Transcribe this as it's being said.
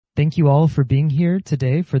Thank you all for being here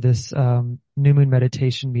today for this new moon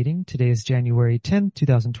meditation meeting. Today is January 10th,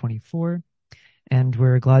 2024, and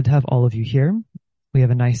we're glad to have all of you here. We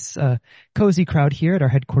have a nice, cozy crowd here at our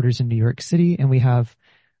headquarters in New York City, and we have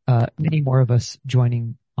many more of us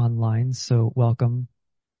joining online, so welcome.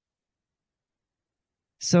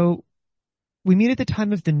 So we meet at the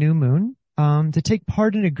time of the new moon to take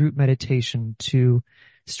part in a group meditation to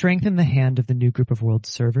strengthen the hand of the new group of world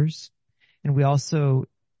servers. And we also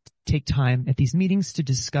take time at these meetings to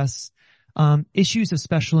discuss issues of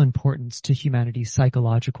special importance to humanity's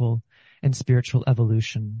psychological and spiritual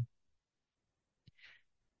evolution.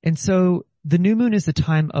 And so the new moon is the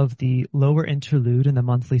time of the lower interlude in the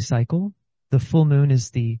monthly cycle. The full moon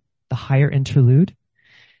is the higher interlude.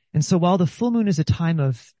 And so while the full moon is a time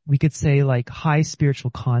of, we could say, like high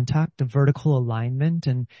spiritual contact, of vertical alignment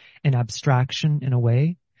and abstraction in a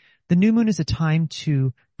way, the new moon is a time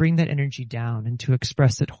to bring that energy down and to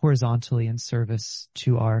express it horizontally in service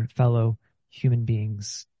to our fellow human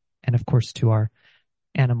beings and, of course, to our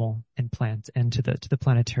animal and plant and to the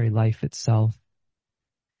planetary life itself.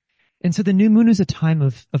 And so the new moon is a time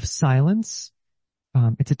of silence.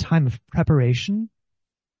 It's a time of preparation.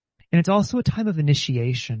 And it's also a time of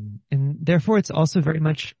initiation. And therefore, it's also very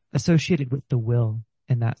much associated with the will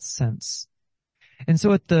in that sense. And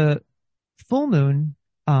so at the full moon,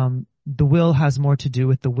 the will has more to do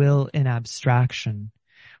with the will in abstraction.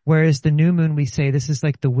 Whereas the new moon, we say this is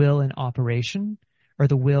like the will in operation, or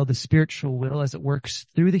the will, the spiritual will as it works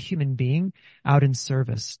through the human being out in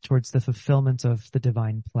service towards the fulfillment of the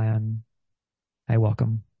divine plan. Hi,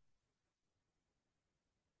 welcome.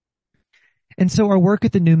 And so our work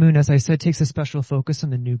at the new moon, as I said, takes a special focus on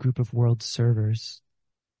the new group of world servers.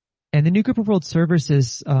 And the new group of world servers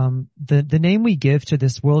is the name we give to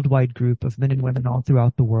this worldwide group of men and women all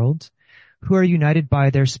throughout the world who are united by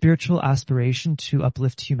their spiritual aspiration to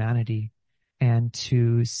uplift humanity and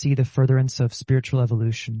to see the furtherance of spiritual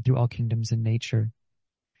evolution through all kingdoms and nature.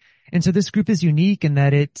 And so this group is unique in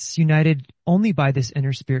that it's united only by this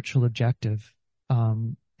inner spiritual objective.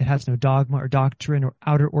 It has no dogma or doctrine or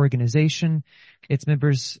outer organization. Its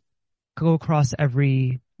members go across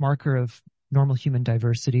every marker of normal human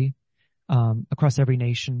diversity, across every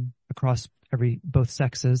nation, across both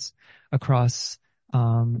sexes, across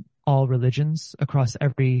all religions, across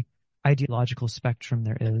every ideological spectrum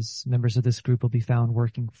there is. Members of this group will be found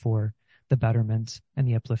working for the betterment and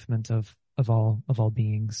the upliftment of all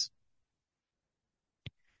beings.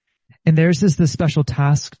 And theirs is the special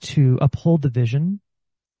task to uphold the vision,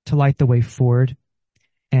 to light the way forward,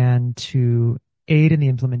 and to aid in the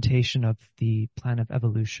implementation of the plan of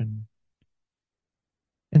evolution.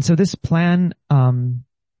 And so this plan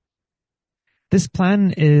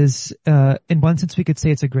is, in one sense we could say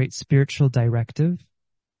it's a great spiritual directive.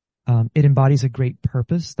 It embodies a great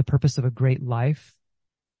purpose, the purpose of a great life,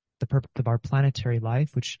 the purpose of our planetary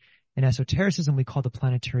life, which in esotericism we call the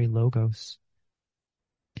planetary logos.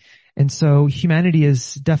 And so humanity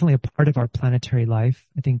is definitely a part of our planetary life.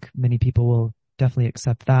 I think many people will definitely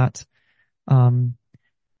accept that. And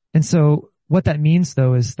so what that means,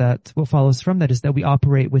 though, is that what follows from that is that we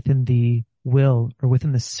operate within the will or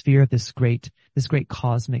within the sphere of this great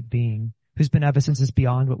cosmic being whose beneficence is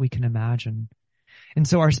beyond what we can imagine. And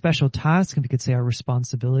so our special task, and we could say our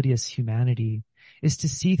responsibility as humanity, is to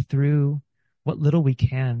see through what little we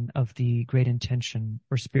can of the great intention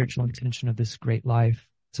or spiritual intention of this great life.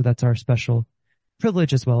 So that's our special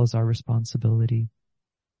privilege as well as our responsibility.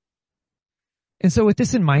 And so with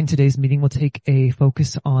this in mind, today's meeting will take a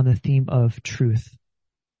focus on the theme of truth,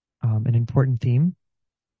 an important theme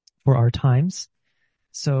for our times.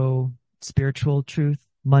 So spiritual truth,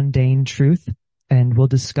 mundane truth, and we'll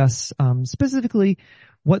discuss specifically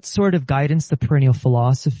what sort of guidance the perennial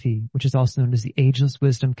philosophy, which is also known as the ageless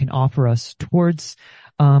wisdom, can offer us towards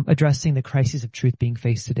addressing the crises of truth being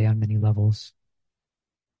faced today on many levels.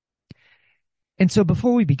 And so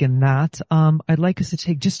before we begin that, I'd like us to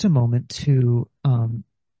take just a moment to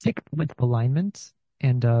take a moment of alignment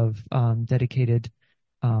and of dedicated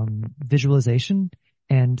visualization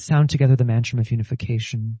and sound together the mantra of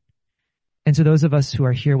unification. And so those of us who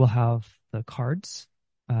are here will have the cards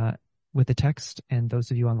with the text, and those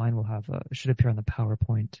of you online will have should appear on the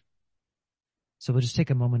PowerPoint. So we'll just take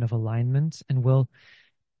a moment of alignment, and we'll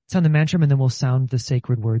sound the mantra, and then we'll sound the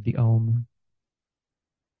sacred word, the Om.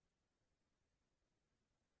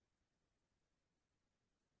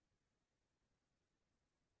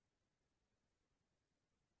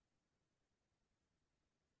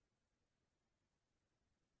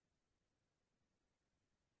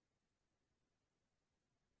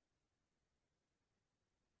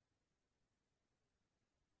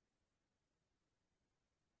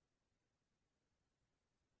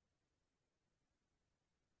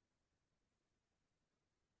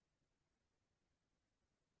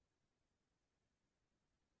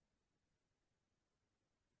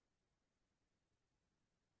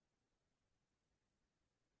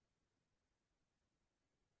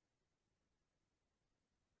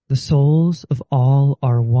 The souls of all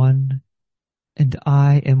are one, and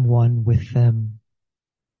I am one with them.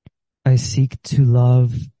 I seek to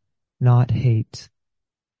love, not hate.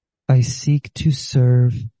 I seek to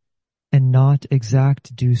serve and not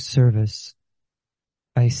exact due service.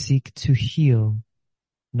 I seek to heal,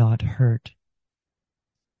 not hurt.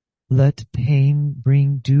 Let pain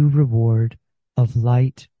bring due reward of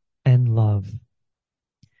light and love.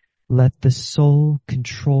 Let the soul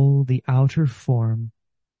control the outer form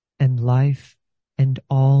and life and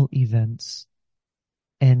all events,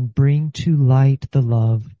 and bring to light the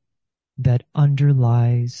love that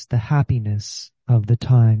underlies the happiness of the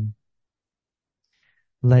time.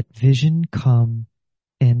 Let vision come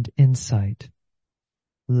and insight.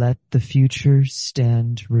 Let the future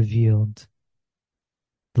stand revealed.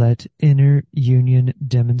 Let inner union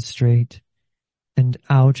demonstrate and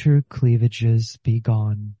outer cleavages be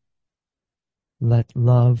gone. Let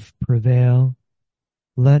love prevail.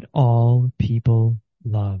 Let all people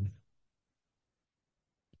love.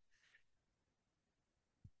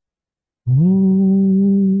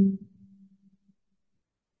 Ooh.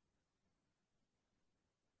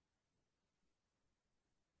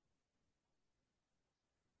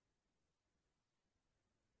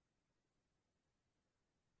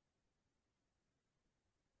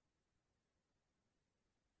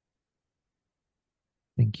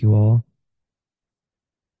 Thank you all.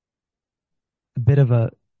 A bit of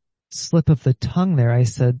a slip of the tongue there. I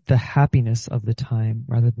said the happiness of the time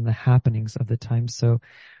rather than the happenings of the time. So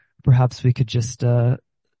perhaps we could just, perhaps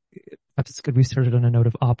it's good we started on a note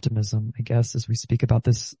of optimism, I guess, as we speak about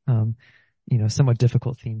this, somewhat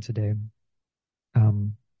difficult theme today.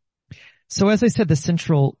 So as I said, the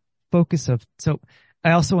central focus so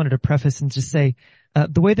I also wanted to preface and just say,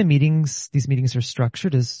 the way these meetings are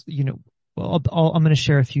structured is, I'm going to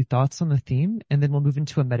share a few thoughts on the theme, and then we'll move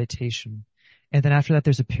into a meditation. And then after that,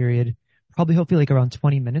 there's a period, probably hopefully like around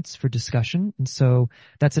 20 minutes for discussion. And so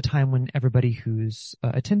that's a time when everybody who's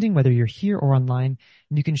attending, whether you're here or online,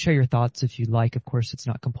 and you can share your thoughts if you'd like. Of course, it's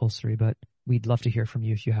not compulsory, but we'd love to hear from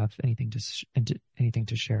you if you have anything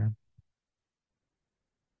to share.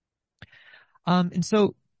 And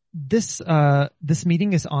so this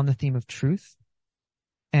meeting is on the theme of truth.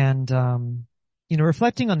 And,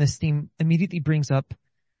 reflecting on this theme immediately brings up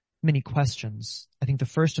many questions. I think the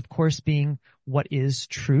first, of course, being what is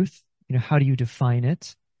truth? How do you define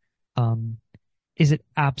it? Is it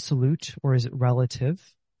absolute or is it relative?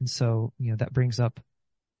 And so, that brings up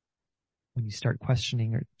when you start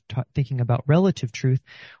questioning or thinking about relative truth.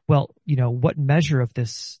 Well, what measure of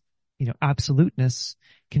this, absoluteness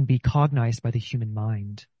can be cognized by the human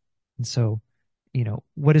mind? And so,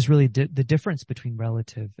 what is really the difference between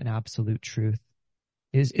relative and absolute truth?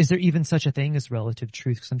 Is there even such a thing as relative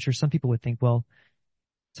truth? Because I'm sure some people would think, well,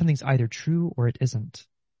 something's either true or it isn't,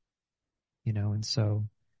 and so,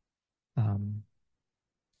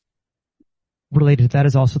 related to that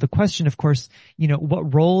is also the question, of course,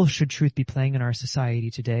 what role should truth be playing in our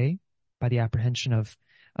society today by the apprehension of,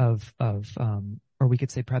 or we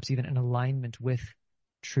could say perhaps even an alignment with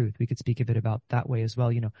truth. We could speak of it about that way as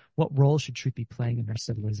well. What role should truth be playing in our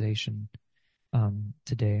civilization,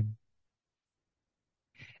 today?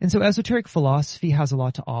 And so esoteric philosophy has a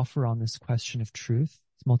lot to offer on this question of truth.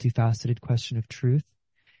 It's a multifaceted question of truth.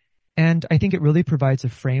 And I think it really provides a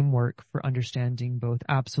framework for understanding both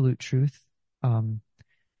absolute truth,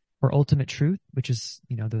 or ultimate truth, which is,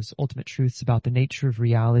 those ultimate truths about the nature of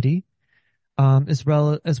reality, as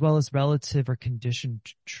well as relative or conditioned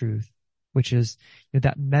truth, which is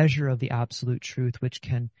that measure of the absolute truth, which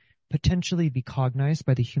can potentially be cognized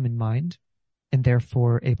by the human mind and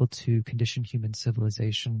therefore able to condition human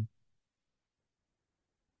civilization.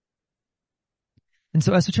 And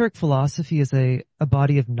so esoteric philosophy is a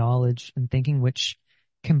body of knowledge and thinking which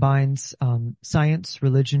combines science,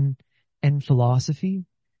 religion, and philosophy,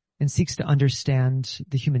 and seeks to understand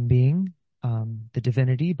the human being, the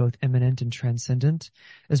divinity, both immanent and transcendent,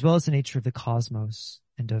 as well as the nature of the cosmos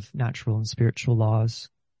and of natural and spiritual laws.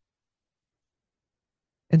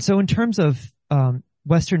 And so in terms of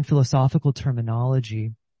Western philosophical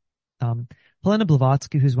terminology, Helena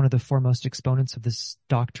Blavatsky, who's one of the foremost exponents of this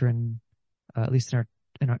doctrine, at least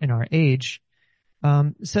in our age,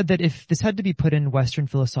 said that if this had to be put in Western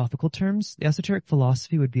philosophical terms, the esoteric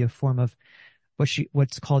philosophy would be a form of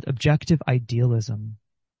what's called objective idealism,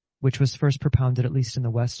 which was first propounded, at least in the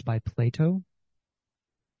West, by Plato.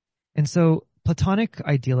 And so Platonic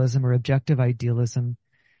idealism or objective idealism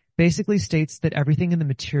basically states that everything in the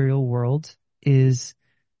material world is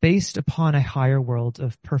based upon a higher world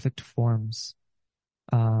of perfect forms,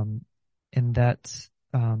 and that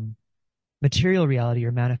material reality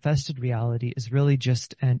or manifested reality is really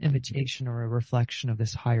just an imitation or a reflection of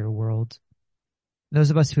this higher world. Those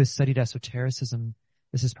of us who have studied esotericism,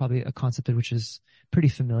 this is probably a concept which is pretty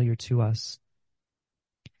familiar to us.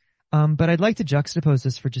 But I'd like to juxtapose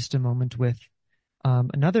this for just a moment with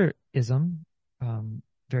another ism,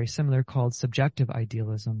 very similar, called subjective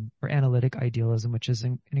idealism or analytic idealism, which is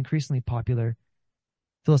an increasingly popular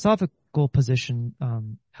philosophical position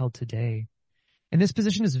held today. And this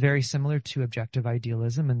position is very similar to objective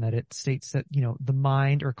idealism in that it states that, the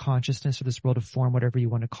mind or consciousness or this world of form, whatever you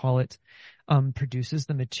want to call it, produces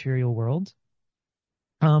the material world.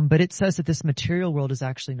 But it says that this material world is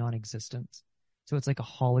actually non-existent. So it's like a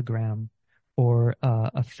hologram or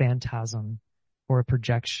a phantasm or a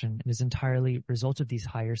projection. It is entirely a result of these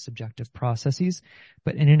higher subjective processes,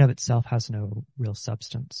 but in and of itself has no real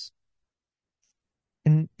substance.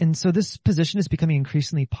 And so this position is becoming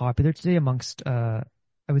increasingly popular today amongst, I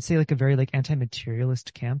would say like a very like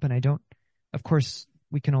anti-materialist camp. And of course,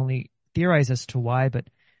 we can only theorize as to why, but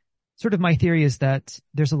sort of my theory is that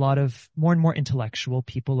there's a lot of more and more intellectual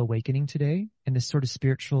people awakening today. And this sort of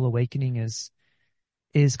spiritual awakening is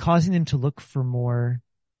causing them to look for more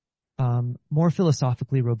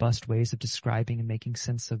philosophically robust ways of describing and making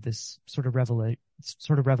sense of this sort of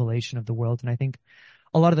revelation of the world. And I think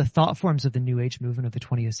a lot of the thought forms of the New Age movement of the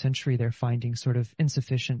 20th century, they're finding sort of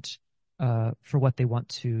insufficient for what they want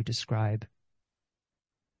to describe.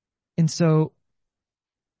 And so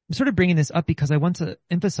I'm sort of bringing this up because I want to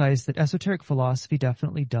emphasize that esoteric philosophy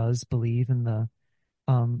definitely does believe in the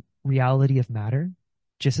reality of matter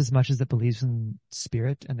just as much as it believes in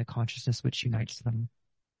spirit and the consciousness which unites them.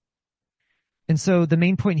 And so the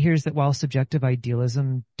main point here is that while subjective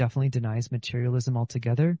idealism definitely denies materialism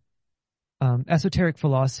altogether, esoteric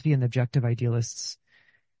philosophy and the objective idealists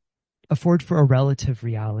afford for a relative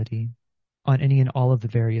reality on any and all of the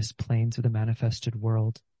various planes of the manifested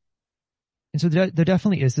world. And so there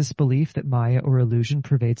definitely is this belief that Maya or illusion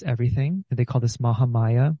pervades everything. They call this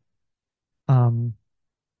Mahamaya.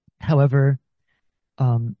 However,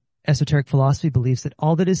 esoteric philosophy believes that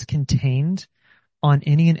all that is contained on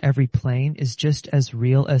any and every plane is just as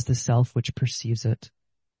real as the self which perceives it.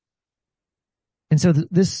 And so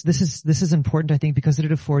this is important, I think, because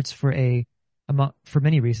it affords for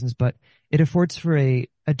many reasons, but it affords for a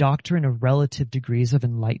doctrine of relative degrees of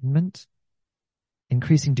enlightenment,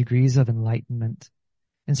 increasing degrees of enlightenment.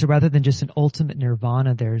 And so rather than just an ultimate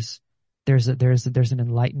nirvana, there's an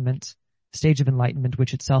enlightenment, stage of enlightenment,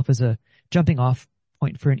 which itself is a jumping off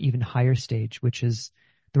point for an even higher stage, which is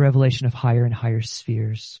the revelation of higher and higher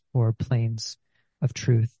spheres or planes of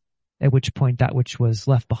truth, at which point that which was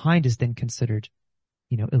left behind is then considered,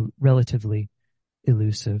 relatively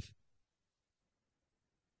elusive.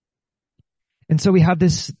 And so we have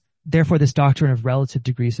therefore this doctrine of relative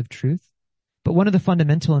degrees of truth. But one of the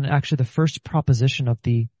fundamental and actually the first proposition of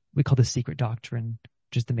we call the secret doctrine,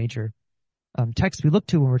 which is the major text we look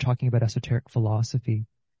to when we're talking about esoteric philosophy,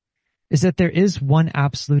 is that there is one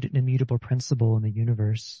absolute and immutable principle in the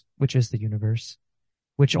universe, which is the universe,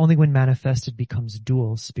 which only when manifested becomes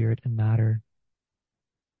dual, spirit and matter.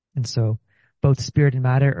 And so both spirit and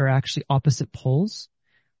matter are actually opposite poles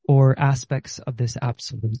or aspects of this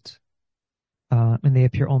absolute. And they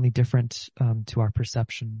appear only different to our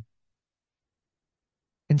perception.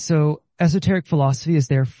 And so esoteric philosophy is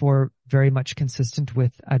therefore very much consistent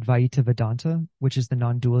with Advaita Vedanta, which is the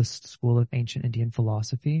non-dualist school of ancient Indian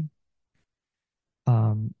philosophy,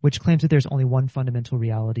 which claims that there's only one fundamental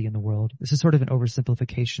reality in the world. This is sort of an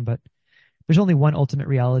oversimplification, but there's only one ultimate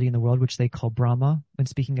reality in the world, which they call Brahma when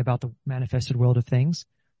speaking about the manifested world of things,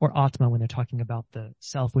 or Atma when they're talking about the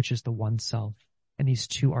self, which is the one self. And these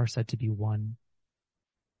two are said to be one.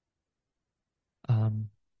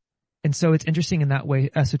 And so it's interesting in that way,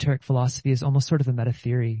 esoteric philosophy is almost sort of a meta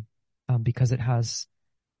theory, because it has,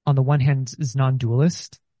 on the one hand, is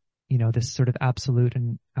non-dualist, this sort of absolute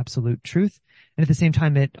and absolute truth. And at the same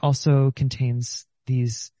time, it also contains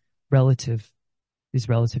these relative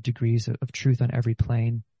degrees of truth on every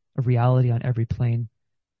plane, of reality on every plane.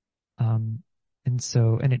 And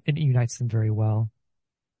it unites them very well.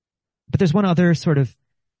 But there's one other sort of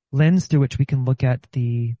lens through which we can look at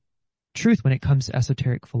the truth when it comes to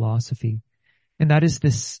esoteric philosophy. And that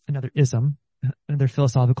is another ism, another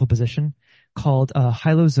philosophical position called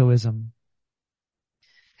hylozoism.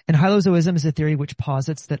 And hylozoism is a theory which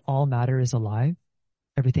posits that all matter is alive.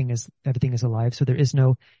 Everything is alive. So there is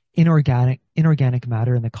no inorganic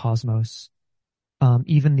matter in the cosmos.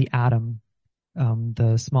 Even the atom,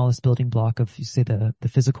 the smallest building block of, you say, the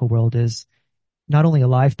physical world, is not only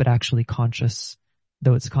alive, but actually conscious,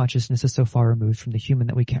 though its consciousness is so far removed from the human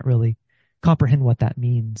that we can't really comprehend what that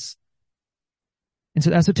means. And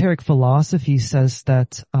so esoteric philosophy says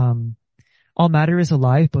that, all matter is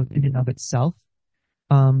alive both in and of itself,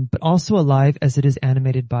 but also alive as it is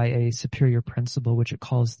animated by a superior principle, which it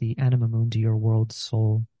calls the anima mundi, or world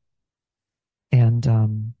soul.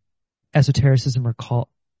 And, esotericism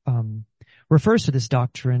refers to this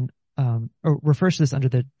doctrine, or refers to this under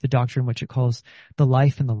the doctrine which it calls the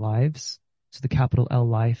life and the lives. So the capital L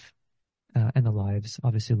life, and the lives,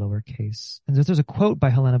 obviously lowercase. And there's a quote by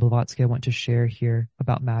Helena Blavatsky I want to share here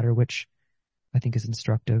about matter, which I think is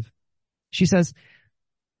instructive. She says,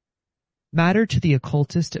 "Matter to the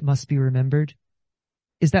occultist, it must be remembered,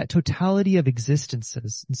 is that totality of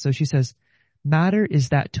existences." And so she says, matter is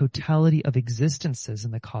that totality of existences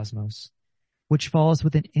in the cosmos, which falls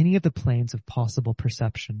within any of the planes of possible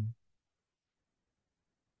perception.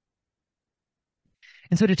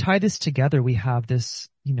 And so to tie this together, we have this,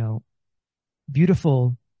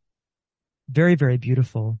 beautiful, very, very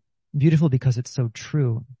beautiful because it's so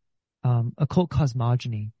true, occult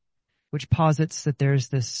cosmogony, which posits that there's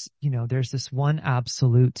this one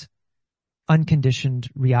absolute, unconditioned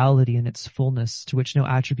reality in its fullness to which no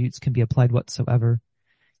attributes can be applied whatsoever.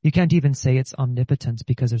 You can't even say it's omnipotent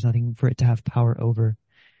because there's nothing for it to have power over.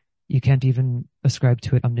 You can't even ascribe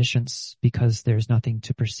to it omniscience because there's nothing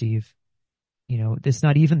to perceive. It's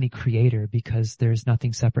not even the creator because there's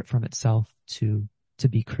nothing separate from itself to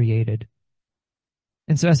be created.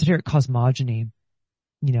 And so esoteric cosmogony,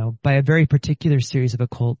 by a very particular series of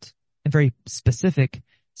occult and very specific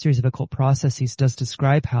series of occult processes does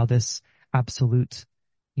describe how this absolute,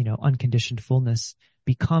 unconditioned fullness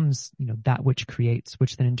becomes, that which creates,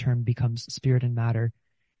 which then in turn becomes spirit and matter.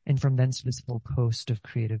 And from thence this full coast of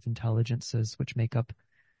creative intelligences, which make up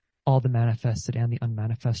all the manifested and the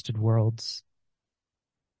unmanifested worlds.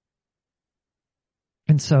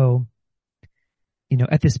 And so,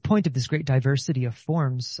 at this point of this great diversity of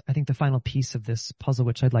forms, I think the final piece of this puzzle,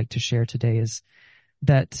 which I'd like to share today, is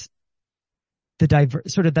that the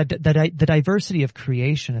diversity of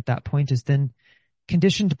creation at that point is then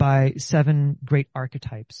conditioned by 7 great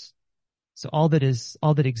archetypes. So all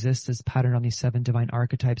that exists is patterned on these 7 divine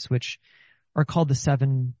archetypes, which are called the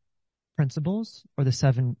 7 principles or the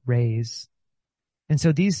 7 rays. And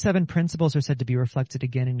so these 7 principles are said to be reflected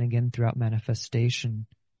again and again throughout manifestation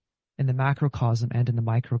in the macrocosm and in the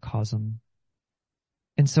microcosm.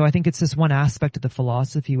 And so I think it's this one aspect of the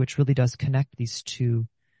philosophy which really does connect these 2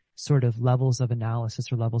 sort of levels of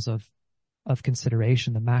analysis or levels of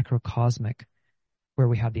consideration, the macrocosmic, where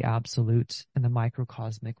we have the absolute, and the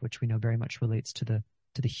microcosmic, which we know very much relates to the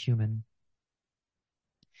human.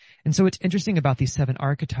 And so what's interesting about these 7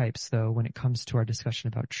 archetypes, though, when it comes to our discussion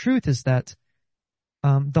about truth, is that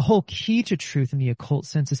the whole key to truth in the occult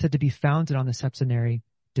sense is said to be founded on the septenary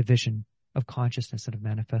division of consciousness and of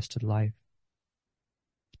manifested life.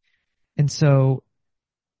 And so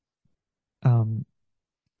the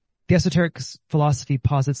esoteric philosophy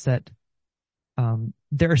posits that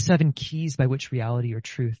there are 7 keys by which reality or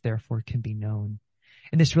truth therefore can be known.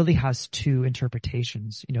 And this really has 2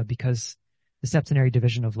 interpretations, because the septenary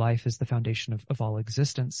division of life is the foundation of all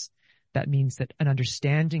existence. That means that an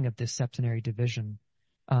understanding of this septenary division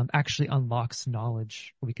actually unlocks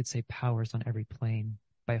knowledge, or we could say powers on every plane,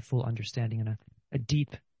 by a full understanding and a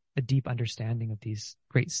deep understanding of these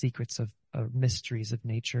great secrets of mysteries of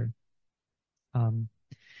nature.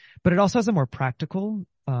 But it also has a more practical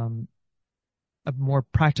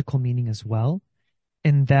meaning as well,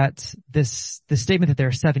 in that this statement that there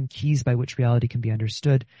are 7 keys by which reality can be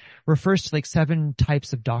understood refers to 7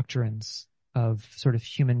 types of doctrines of sort of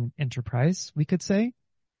human enterprise, we could say.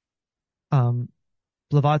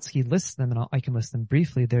 Blavatsky lists them, and I can list them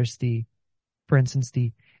briefly. There's for instance,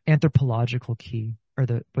 the anthropological key, or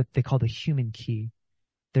what they call the human key.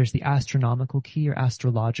 There's the astronomical key or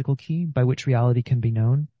astrological key by which reality can be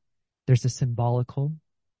known. There's the symbolical,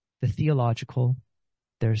 the theological.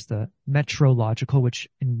 There's the metrological, which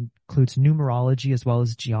includes numerology as well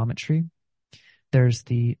as geometry. There's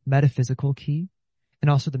the metaphysical key and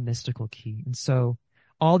also the mystical key. And so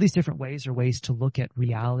all these different ways are ways to look at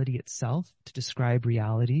reality itself, to describe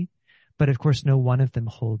reality. But of course, no one of them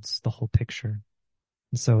holds the whole picture.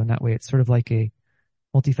 And so in that way, it's sort of like a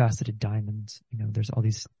multifaceted diamond. There's all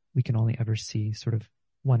these we can only ever see sort of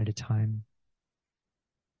one at a time.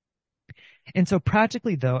 And so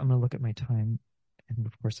practically, though, I'm going to look at my time. And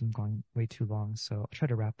of course, I'm going way too long, so I'll try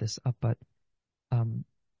to wrap this up. But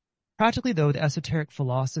practically, though, the esoteric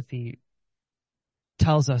philosophy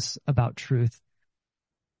tells us about truth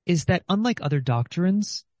is that unlike other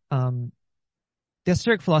doctrines, the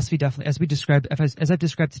esoteric philosophy definitely, as I've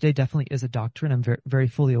described today, definitely is a doctrine. I'm very, very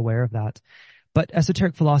fully aware of that. But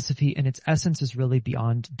esoteric philosophy in its essence is really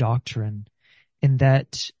beyond doctrine. in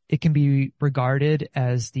that it can be regarded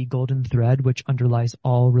as the golden thread which underlies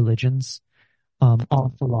all religions,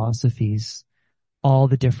 all philosophies, all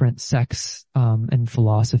the different sects and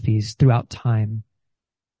philosophies throughout time.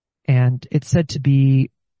 And it's said to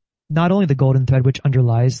be not only the golden thread which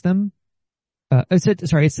underlies them, it's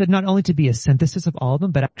said not only to be a synthesis of all of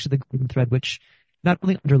them, but actually the golden thread which not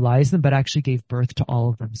only underlies them, but actually gave birth to all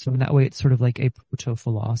of them. So in that way, it's sort of like a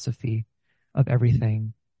proto-philosophy of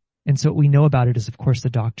everything. And so what we know about it is, of course,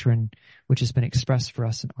 the doctrine which has been expressed for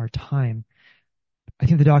us in our time. I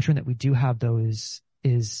think the doctrine that we do have, though, is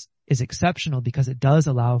exceptional because it does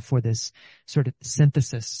allow for this sort of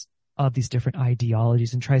synthesis of these different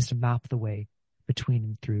ideologies and tries to map the way between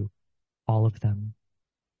and through all of them.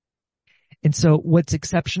 And so what's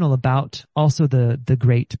exceptional about also the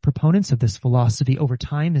great proponents of this philosophy over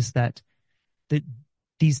time is that the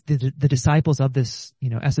disciples of this,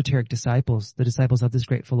 esoteric disciples, the disciples of this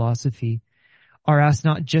great philosophy are asked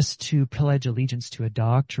not just to pledge allegiance to a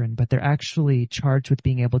doctrine, but they're actually charged with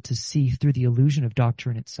being able to see through the illusion of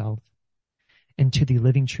doctrine itself into the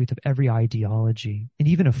living truth of every ideology and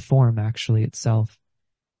even of form actually itself.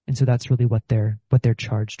 And so that's really what they're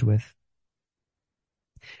charged with.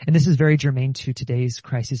 And this is very germane to today's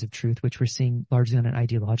crises of truth, which we're seeing largely on an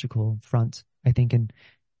ideological front, I think, in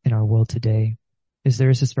our world today, is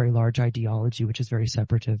there is this very large ideology which is very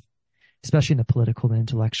separative, especially in the political and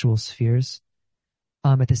intellectual spheres.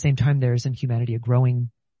 At the same time, there is in humanity a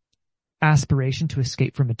growing aspiration to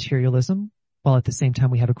escape from materialism, while at the same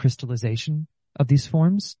time we have a crystallization of these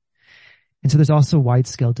forms. And so there's also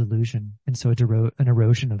wide-scale delusion, and so an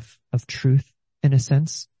erosion of truth, in a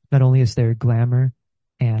sense. Not only is there glamour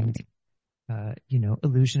and,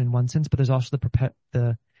 illusion in one sense, but there's also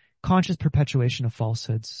the conscious perpetuation of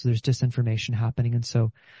falsehoods. So there's disinformation happening. And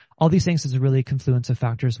so all these things is a really confluence of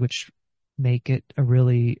factors which make it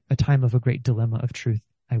a time of a great dilemma of truth,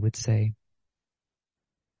 I would say.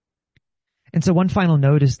 And so one final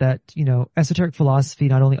note is that, esoteric philosophy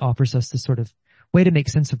not only offers us this sort of way to make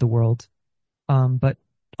sense of the world, but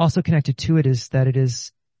also connected to it is that it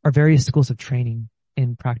is our various schools of training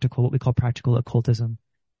in what we call practical occultism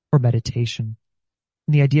or meditation.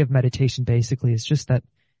 And the idea of meditation basically is just that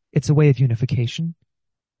it's a way of unification,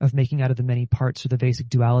 of making out of the many parts or the basic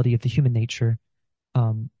duality of the human nature,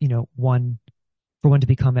 one to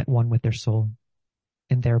become at one with their soul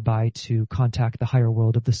and thereby to contact the higher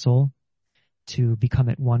world of the soul, to become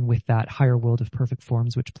at one with that higher world of perfect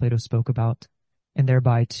forms which Plato spoke about, and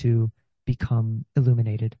thereby to become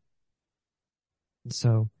illuminated. And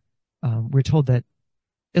so we're told that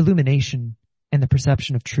illumination and the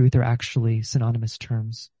perception of truth are actually synonymous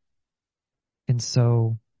terms. And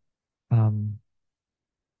so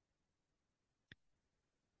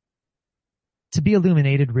to be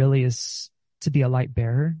illuminated really is to be a light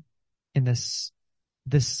bearer, and this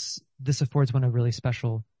affords one a really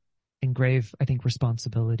special and grave, I think,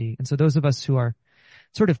 responsibility. And so those of us who are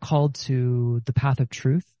sort of called to the path of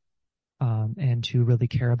truth, and who really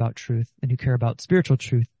care about truth and who care about spiritual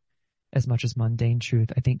truth as much as mundane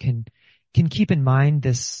truth, I think can keep in mind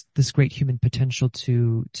this great human potential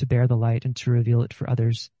to bear the light and to reveal it for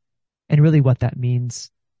others, and really what that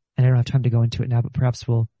means. And I don't have time to go into it now, but perhaps it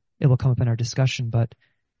will come up in our discussion. But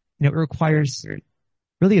it requires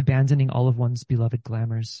really abandoning all of one's beloved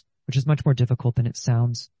glamours, which is much more difficult than it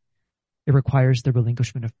sounds. It requires the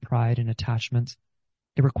relinquishment of pride and attachment.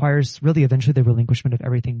 It requires really eventually the relinquishment of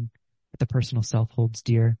everything that the personal self holds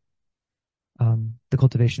dear. The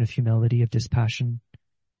cultivation of humility, of dispassion,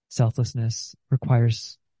 selflessness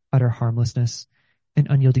requires utter harmlessness and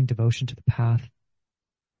unyielding devotion to the path.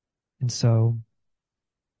 And so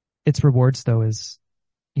its rewards, though, is,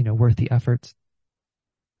 worth the effort.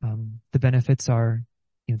 The benefits are,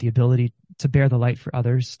 the ability to bear the light for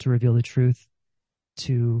others, to reveal the truth,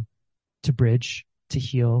 to bridge, to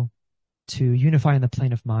heal, to unify in the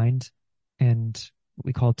plane of mind, and what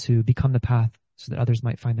we call to become the path so that others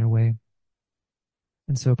might find their way.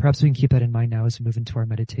 And so perhaps we can keep that in mind now as we move into our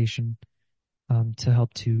meditation, to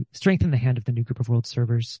help to strengthen the hand of the new group of world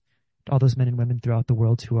servers, all those men and women throughout the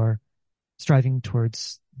world who are striving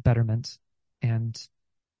towards betterment, and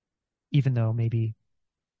even though maybe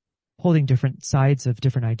holding different sides of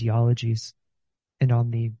different ideologies and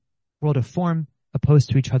on the world of form opposed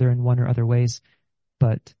to each other in one or other ways,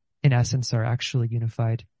 but in essence are actually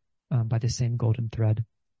unified by the same golden thread.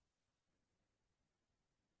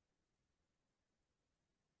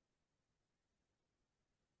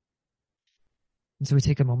 And so we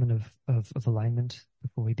take a moment of alignment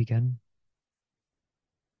before we begin.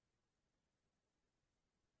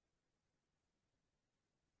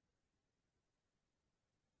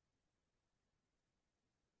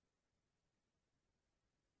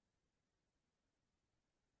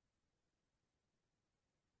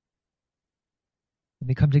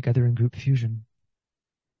 They come together in group fusion,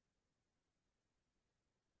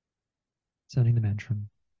 sounding the mantra.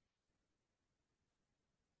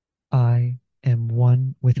 I am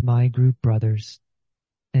one with my group brothers,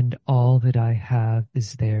 and all that I have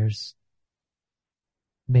is theirs.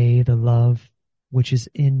 May the love which is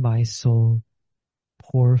in my soul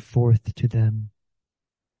pour forth to them.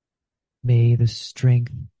 May the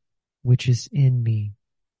strength which is in me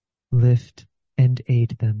lift and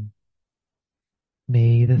aid them.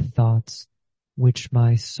 May the thoughts which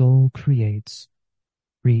my soul creates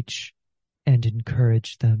reach and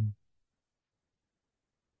encourage them.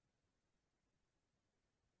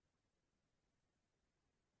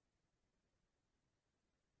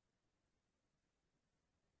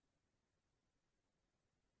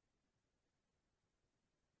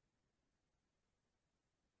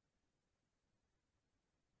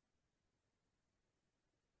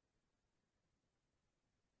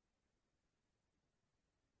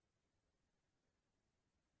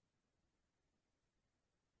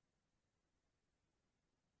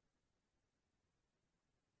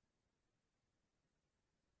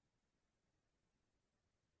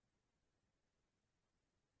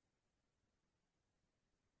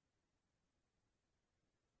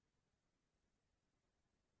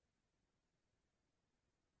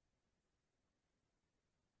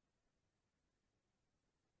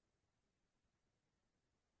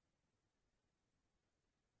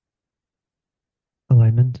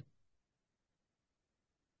 Alignment.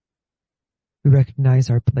 We recognize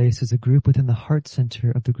our place as a group within the heart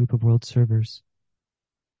center of the group of world servers.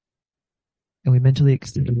 And we mentally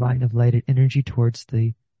extend a line of lighted energy towards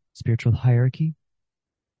the spiritual hierarchy,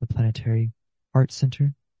 the planetary heart center,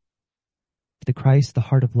 to the Christ, the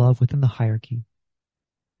heart of love within the hierarchy,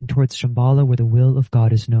 and towards Shambhala where the will of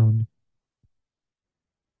God is known.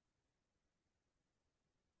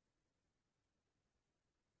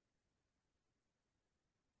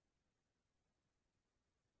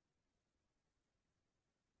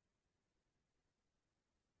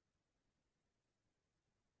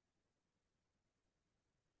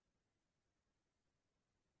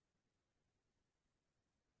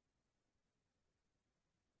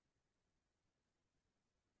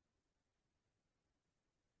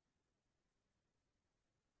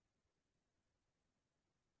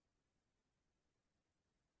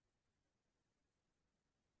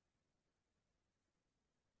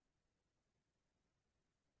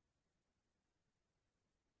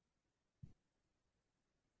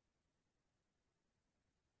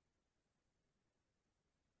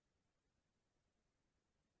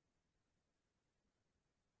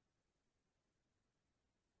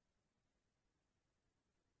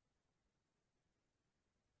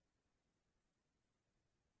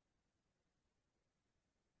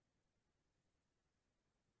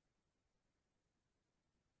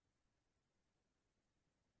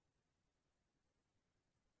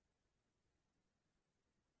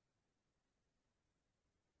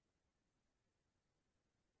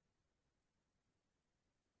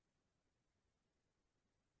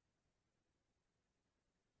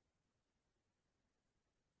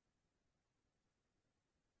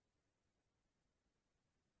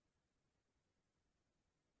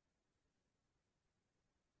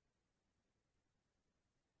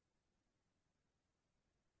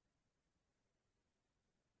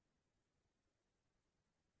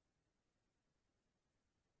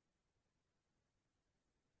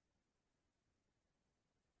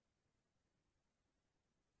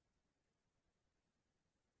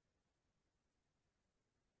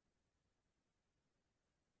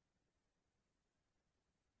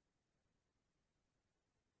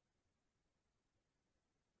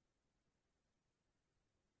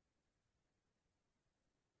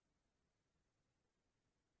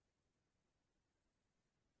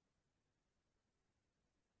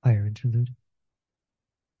 Higher interlude.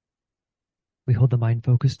 We hold the mind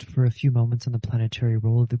focused for a few moments on the planetary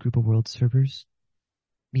role of the group of world servers,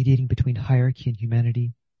 mediating between hierarchy and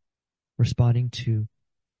humanity, responding to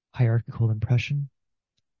hierarchical impression,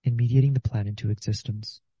 and mediating the plan into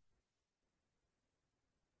existence.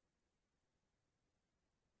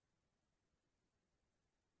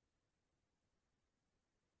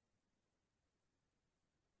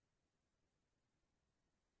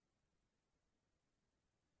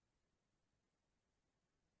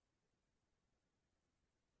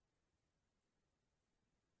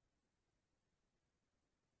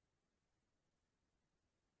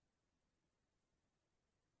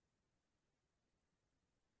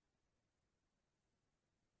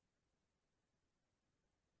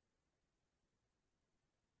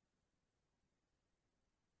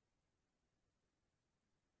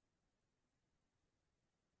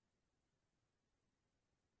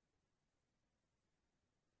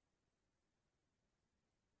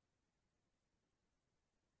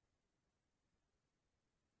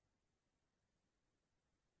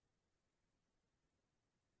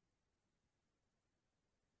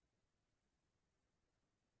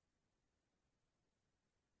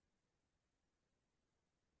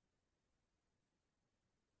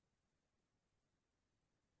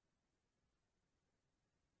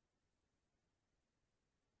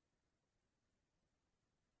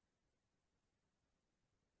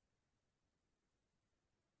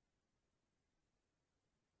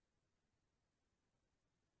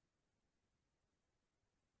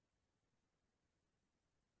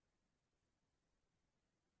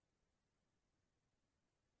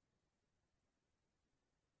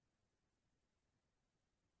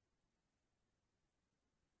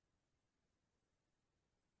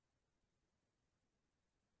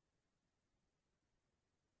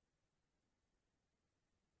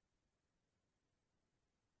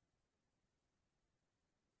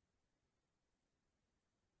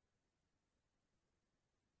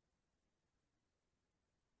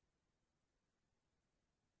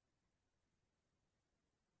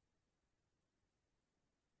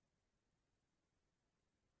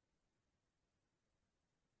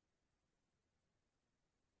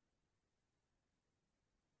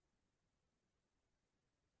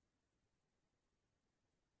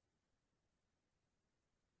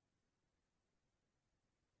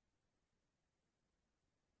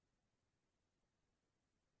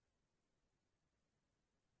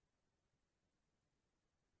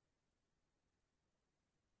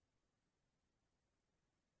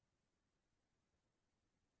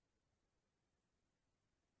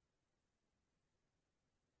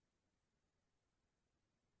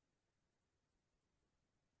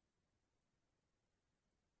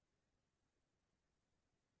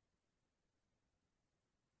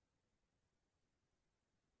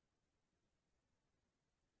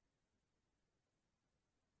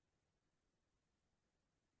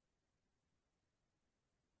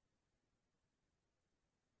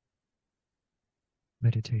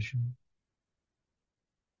 Meditation.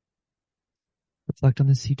 Reflect on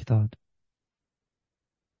the seed thought.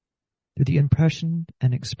 Through the impression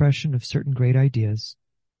and expression of certain great ideas,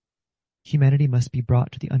 humanity must be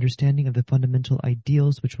brought to the understanding of the fundamental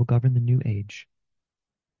ideals which will govern the new age.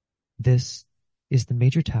 This is the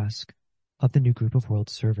major task of the new group of world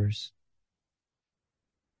servers.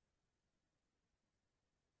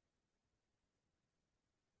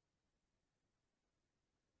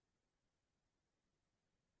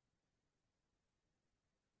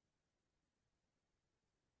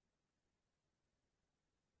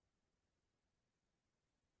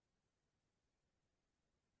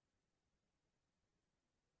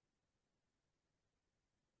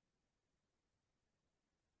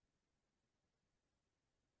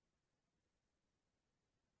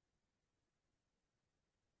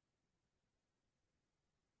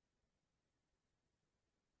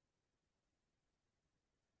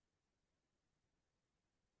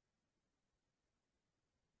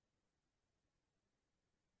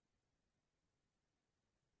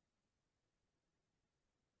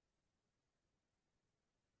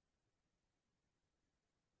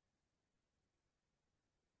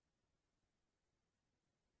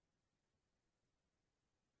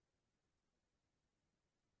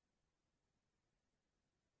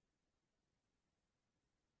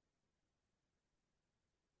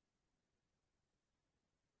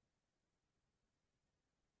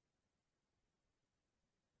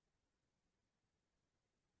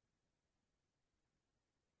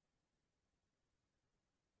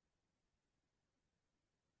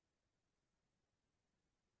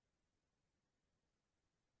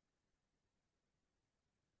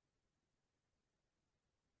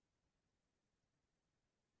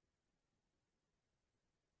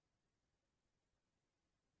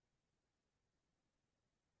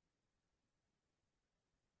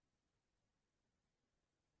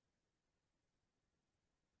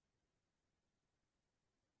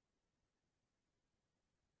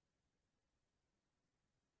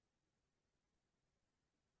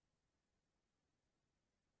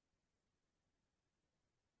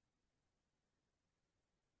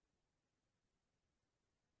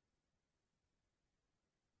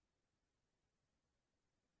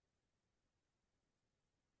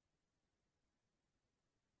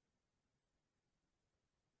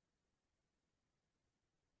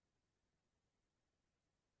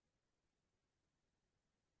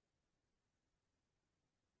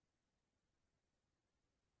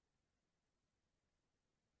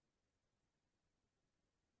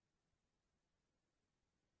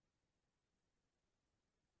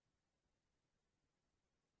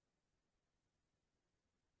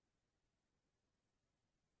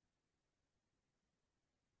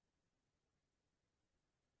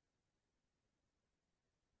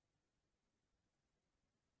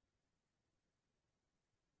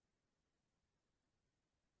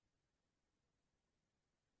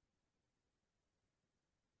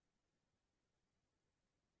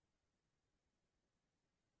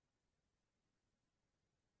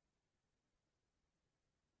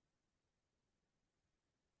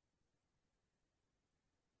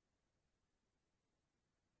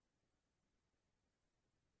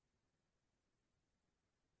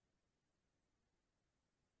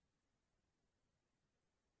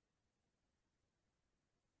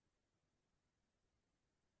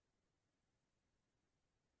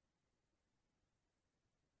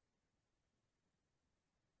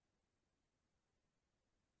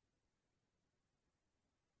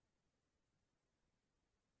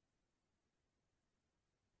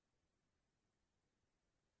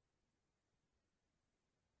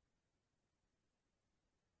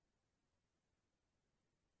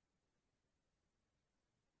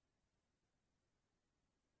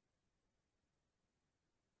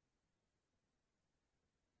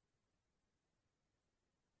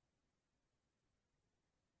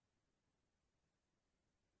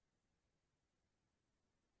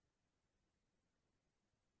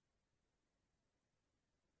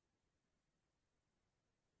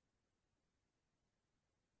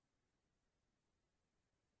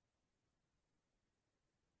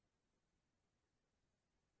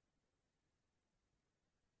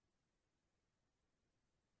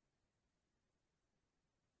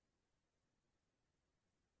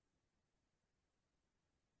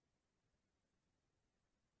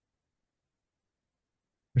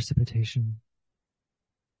 Precipitation.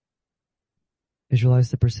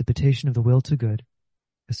 Visualize the precipitation of the will to good,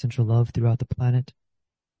 essential love throughout the planet,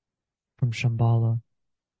 from Shambhala,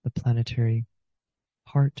 the planetary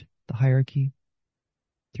heart, the hierarchy,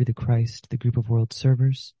 through the Christ, the group of world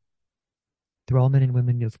servers, through all men and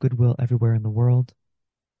women of goodwill everywhere in the world,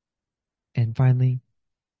 and finally,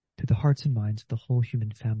 to the hearts and minds of the whole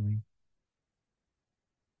human family.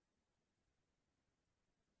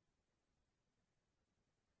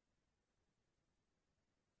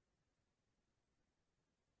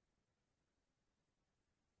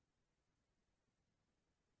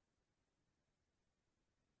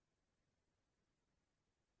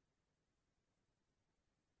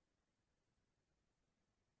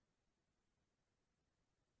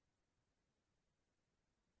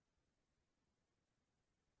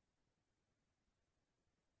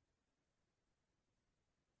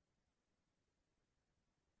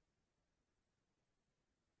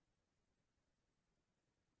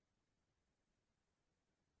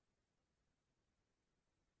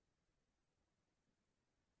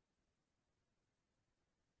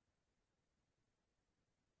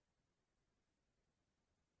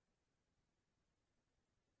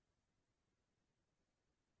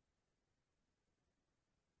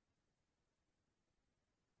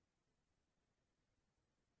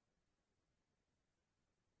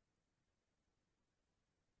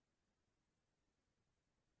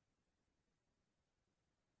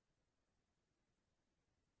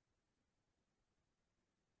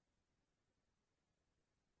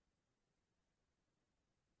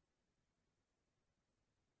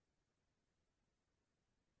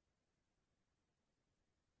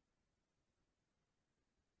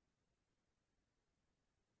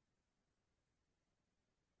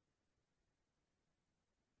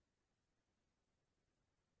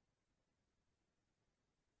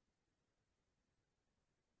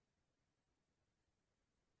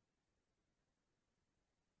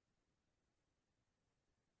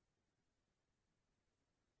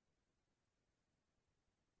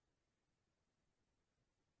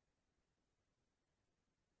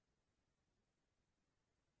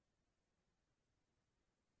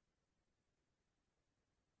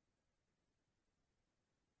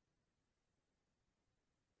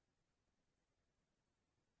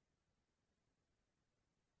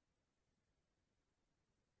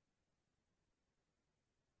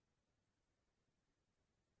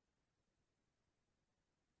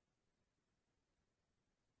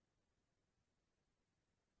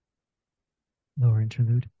 Lower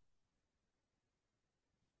interlude.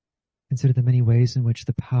 Consider the many ways in which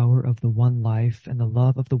the power of the one life and the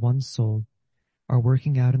love of the one soul are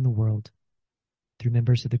working out in the world through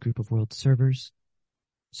members of the group of world servers,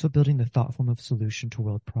 so building the thought form of solution to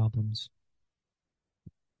world problems.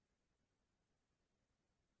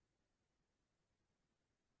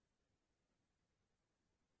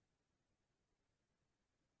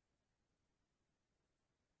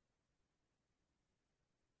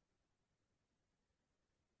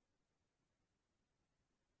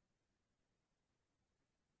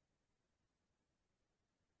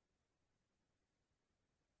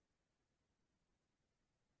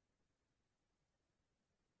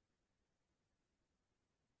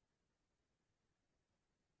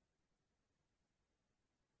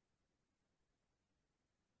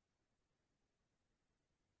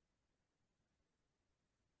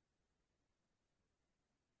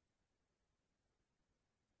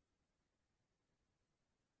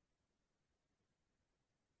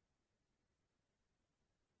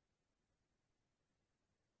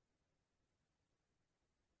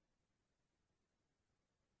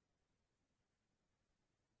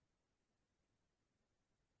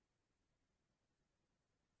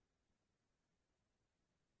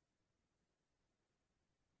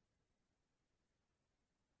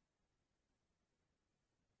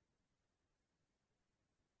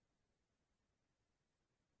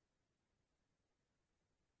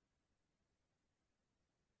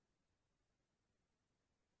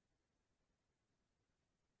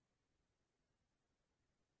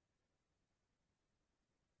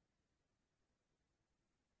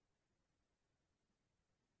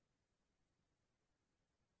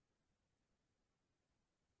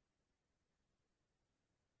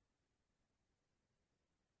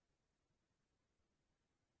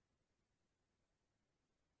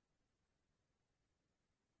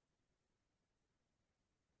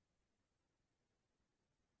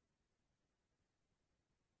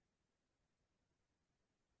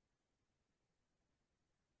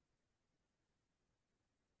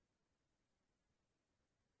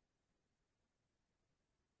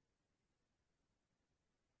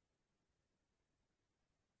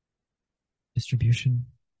 Distribution.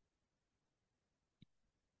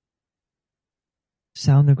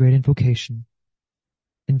 Sound the great invocation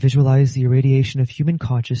and visualize the irradiation of human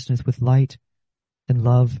consciousness with light and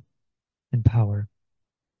love and power.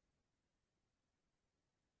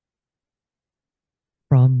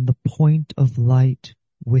 From the point of light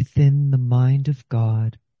Within the mind of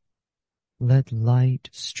God, let light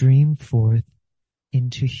stream forth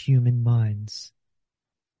into human minds.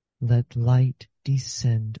 Let light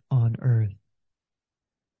descend on earth.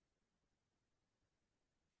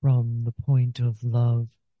 From the point of love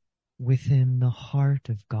within the heart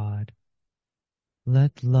of God,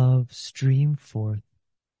 let love stream forth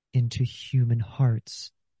into human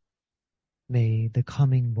hearts. May the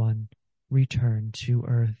coming one return to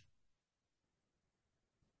earth.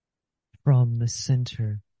 From the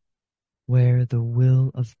center, where the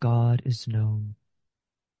will of God is known,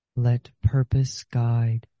 let purpose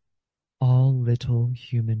guide all little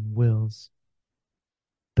human wills,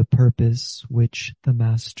 the purpose which the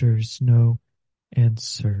masters know and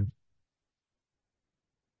serve.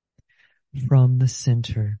 From the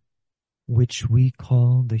center, which we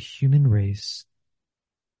call the human race,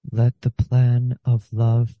 let the plan of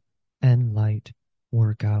love and light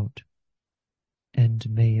work out, and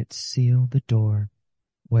may it seal the door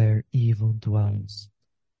where evil dwells.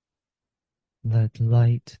 Let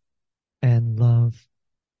light and love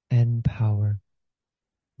and power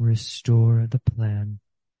restore the plan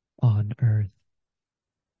on earth.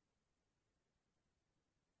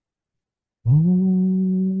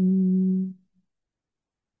 Om.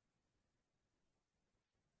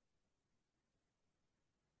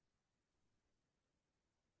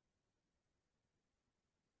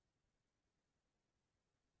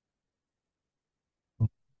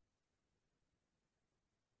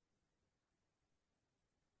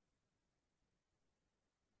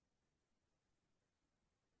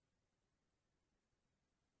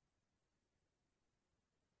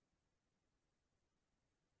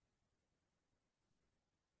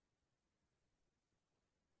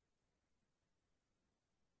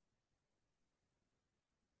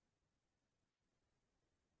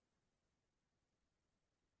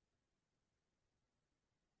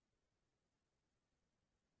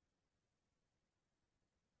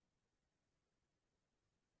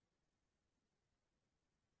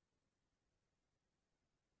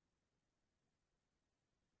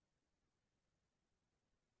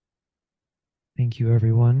 Thank you,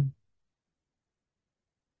 everyone.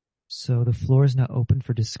 So the floor is now open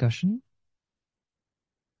for discussion.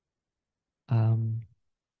 I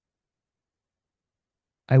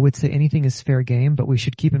would say anything is fair game, but we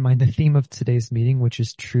should keep in mind the theme of today's meeting, which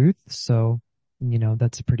is truth. So,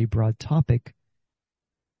 that's a pretty broad topic.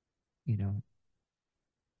 The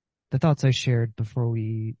thoughts I shared before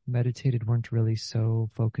we meditated weren't really so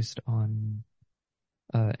focused on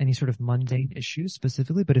any sort of mundane issues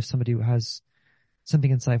specifically, but if somebody has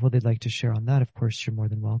something insightful they'd like to share on that, of course, you're more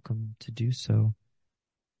than welcome to do so.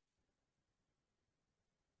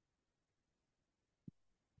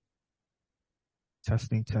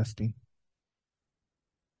 Testing, testing.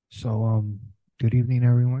 So, good evening,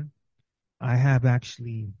 everyone. I have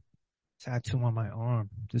actually tattoo on my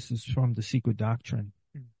arm. This is from the Secret Doctrine.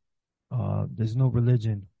 There's no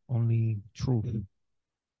religion, only truth.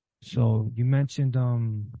 So you mentioned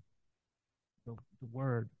the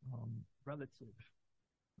word relative.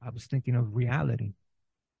 I was thinking of reality,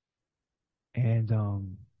 and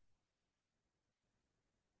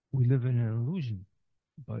we live in an illusion.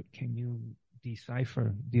 But can you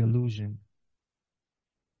decipher the illusion?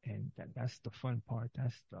 And that's the fun part.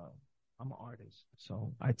 I'm an artist,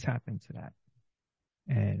 so I tap into that.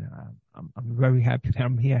 And I'm very happy that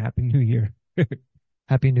I'm here. Happy New Year.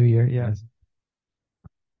 Happy New Year. Yeah. Yes.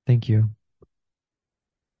 Thank you.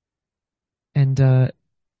 And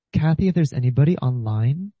Kathy, if there's anybody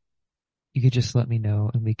online, you could just let me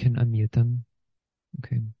know and we can unmute them.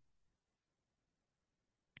 Okay.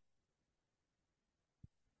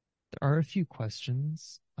 There are a few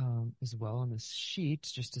questions as well on this sheet,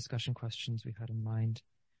 just discussion questions we had in mind.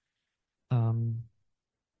 I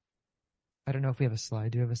don't know if we have a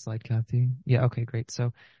slide. Do you have a slide, Kathy? Yeah, okay, great.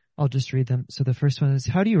 So I'll just read them. So the first one is,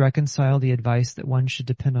 how do you reconcile the advice that one should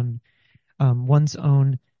depend on one's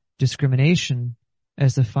own discrimination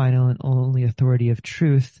as the final and only authority of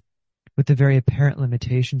truth with the very apparent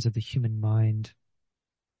limitations of the human mind?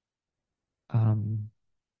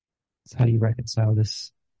 So how do you reconcile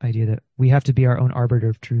this idea that we have to be our own arbiter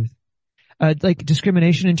of truth? Like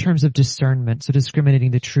discrimination in terms of discernment, so discriminating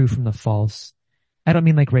the true from the false. I don't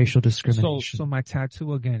mean like racial discrimination. So my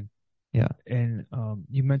tattoo again. Yeah. And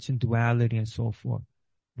you mentioned duality and so forth.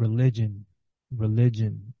 Religion,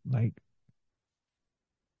 like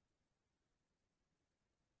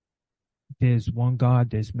there's one God,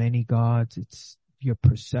 there's many gods. It's your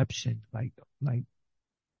perception. Like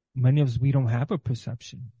many of us, we don't have a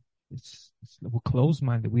perception. We're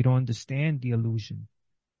closed-minded. We don't understand the illusion.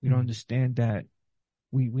 We don't understand that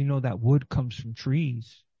we know that wood comes from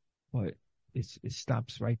trees, but it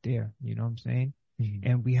stops right there. You know what I'm saying? Mhm.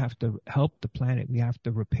 And we have to help the planet. We have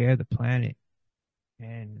to repair the planet.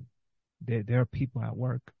 And there are people at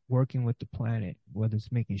work working with the planet, whether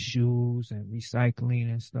it's making shoes and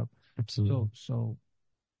recycling and stuff. Absolutely. So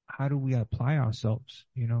how do we apply ourselves?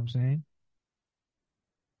 You know what I'm saying?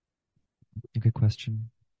 A good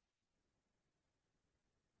question.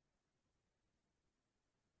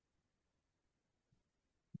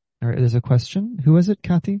 All right, there's a question. Who is it,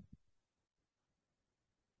 Kathy?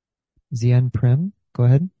 Zian Prim? Go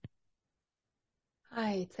ahead.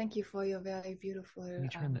 Hi, thank you for your very beautiful. Can you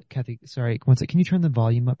turn the, Kathy, sorry, one sec. Can you turn the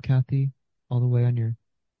volume up, Kathy? All the way on your,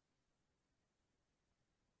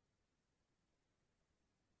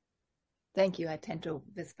 Thank you. I tend to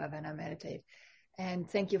whisper when I meditate. And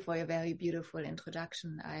thank you for your very beautiful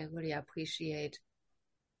introduction. I really appreciate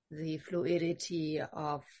the fluidity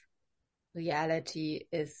of reality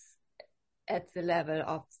is at the level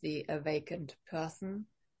of the awakened person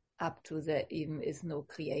up to the even is no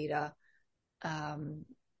creator.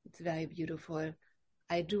 It's very beautiful.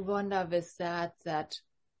 I do wonder with that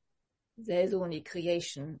there is only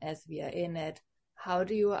creation as we are in it. How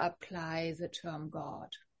do you apply the term God?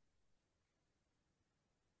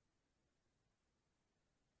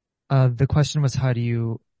 the question was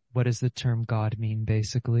what does the term God mean,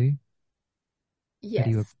 basically? Yes.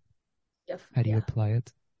 How do you apply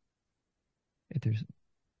it? If there's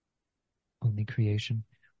only creation.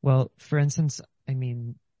 Well, for instance, I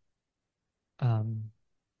mean,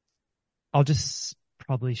 I'll just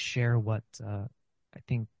probably share what, I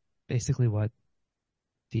think basically what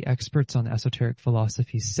the experts on esoteric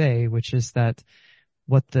philosophy say, which is that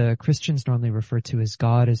what the Christians normally refer to as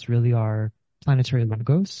God is really our planetary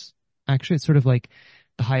logos. Actually, it's sort of like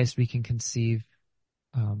the highest we can conceive,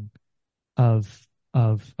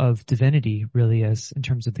 of divinity, really, as in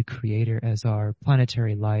terms of the creator, as our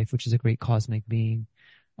planetary life, which is a great cosmic being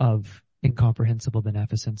of incomprehensible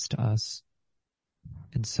beneficence to us.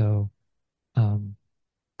 And so,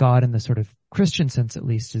 God in the sort of Christian sense, at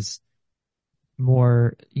least, is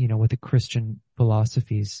more, what the Christian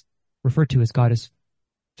philosophies refer to as God is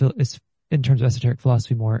in terms of esoteric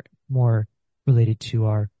philosophy more related to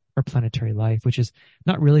our planetary life, which is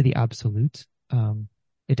not really the absolute.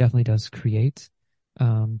 It definitely does create,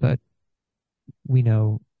 but we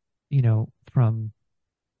know, from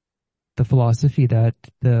the philosophy that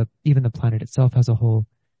even the planet itself has a whole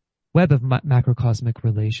web of macrocosmic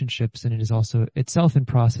relationships, and it is also itself in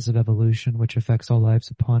process of evolution, which affects all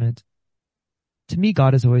lives upon it. To me,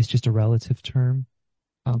 God is always just a relative term,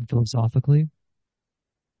 philosophically.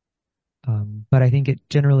 But I think it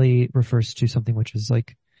generally refers to something which is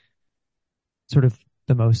like sort of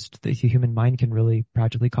the most the human mind can really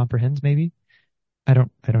practically comprehend, maybe. I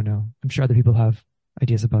don't know. I'm sure other people have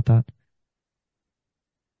ideas about that.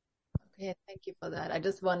 Okay, thank you for that. I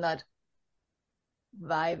just wondered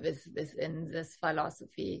why within this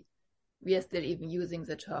philosophy we are still even using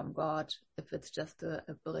the term God, if it's just a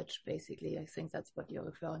bridge, basically. I think that's what you're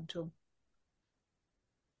referring to.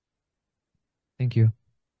 Thank you.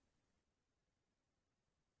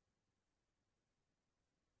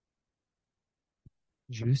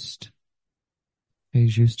 Just. Hey,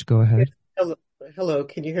 Just, go ahead. Hello.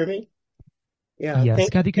 Can you hear me? Yeah. Yes,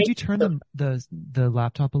 Thank Kathy, could you turn the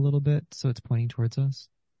laptop a little bit so it's pointing towards us?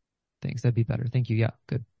 Thanks, that'd be better. Thank you. Yeah,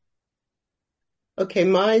 good. Okay,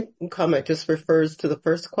 my comment just refers to the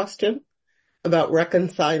first question about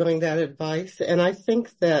reconciling that advice. And I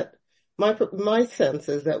think that my sense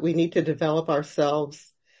is that we need to develop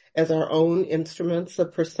ourselves as our own instruments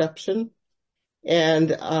of perception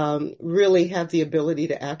and really have the ability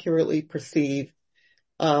to accurately perceive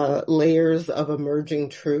layers of emerging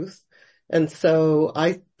truth. And so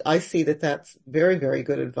I see that that's very, very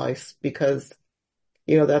good advice because,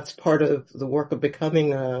 that's part of the work of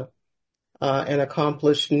becoming an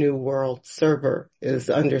accomplished new world server is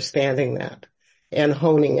understanding that and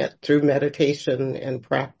honing it through meditation and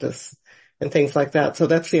practice and things like that. So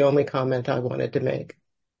that's the only comment I wanted to make.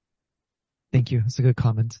 Thank you. That's a good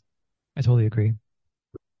comment. I totally agree.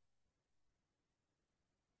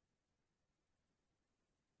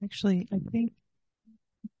 Actually, I think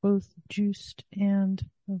both Just and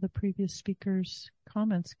the previous speaker's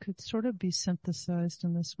comments could sort of be synthesized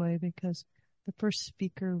in this way, because the first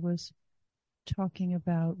speaker was talking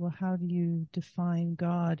about, well, how do you define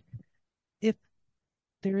God? If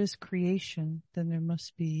there is creation, then there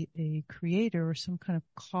must be a creator or some kind of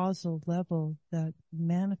causal level that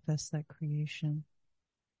manifests that creation.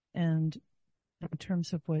 And in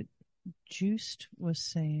terms of what Just was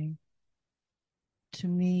saying, to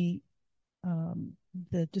me,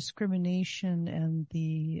 the discrimination and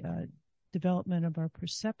the development of our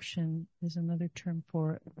perception is another term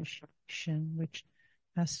for initiation, which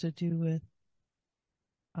has to do with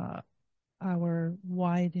our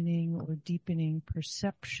widening or deepening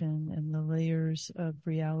perception and the layers of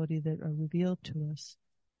reality that are revealed to us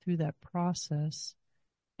through that process.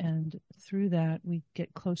 And through that, we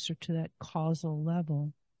get closer to that causal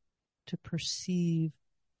level to perceive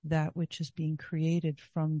that which is being created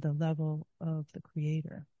from the level of the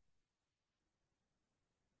creator.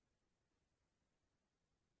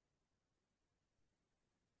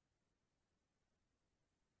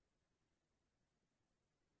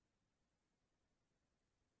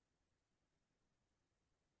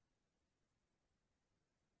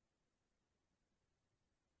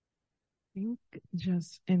 I think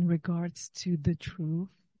just in regards to the truth,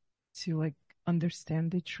 to like understand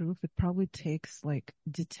the truth, it probably takes like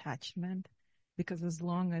detachment, because as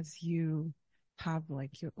long as you have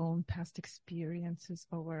like your own past experiences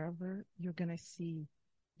or wherever, you're going to see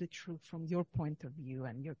the truth from your point of view,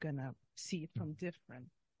 and you're going to see it from different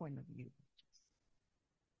point of view.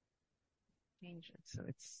 Change it. So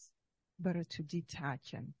it's better to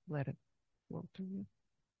detach and let it flow through you.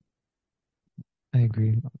 I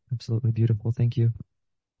agree. Absolutely beautiful. Thank you.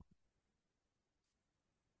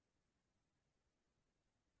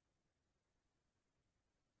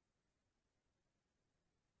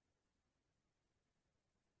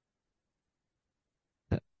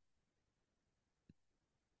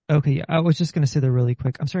 Okay, yeah, I was just going to say that really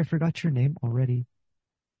quick. I'm sorry, I forgot your name already.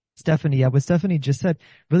 Stephanie, yeah, what Stephanie just said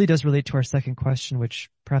really does relate to our second question, which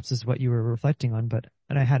perhaps is what you were reflecting on,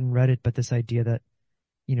 and I hadn't read it, but this idea that,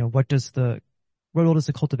 what role does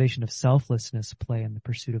the cultivation of selflessness play in the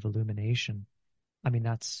pursuit of illumination? I mean,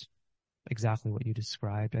 that's exactly what you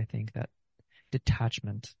described. I think that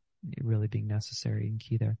detachment really being necessary and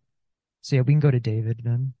key there. So yeah, we can go to David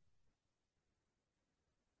then.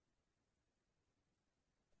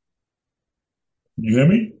 You hear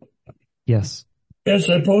me? Yes. Yes,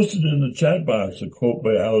 I posted in the chat box a quote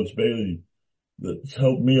by Alice Bailey that's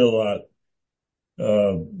helped me a lot.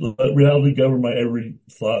 Let reality govern my every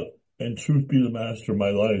thought and truth be the master of my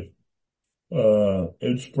life.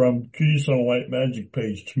 It's from Keys on White Magic,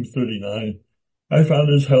 page 239. I found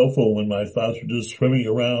this helpful when my thoughts were just swimming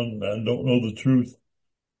around and don't know the truth.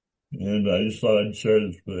 And I just thought I'd share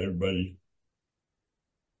this with everybody.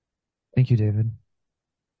 Thank you, David.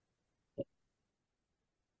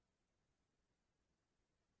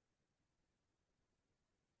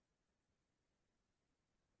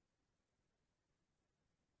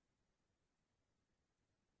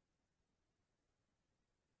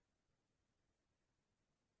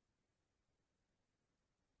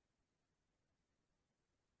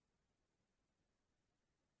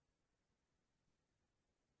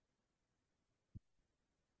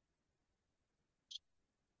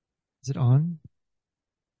 Is it on?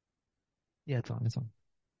 Yeah, it's on. It's on.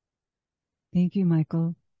 Thank you,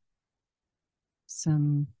 Michael.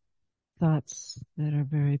 Some thoughts that are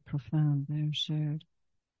very profound there shared.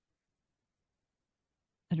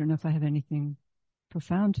 I don't know if I have anything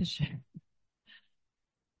profound to share,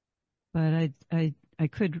 but I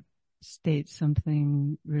could state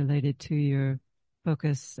something related to your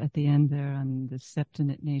focus at the end there on the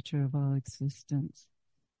septenate nature of all existence.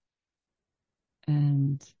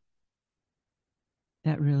 And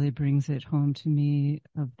that really brings it home to me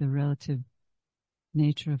of the relative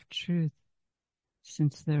nature of truth,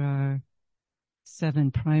 since there are 7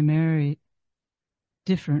 primary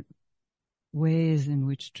different ways in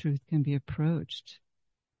which truth can be approached,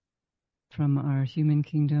 from our human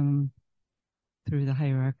kingdom through the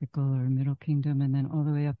hierarchical or middle kingdom, and then all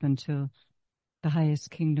the way up until the highest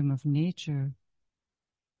kingdom of nature.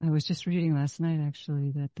 I was just reading last night, actually,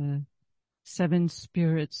 that the 7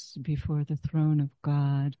 spirits before the throne of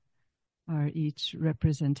God are each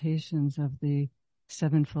representations of the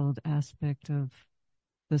 7-fold aspect of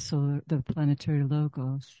the planetary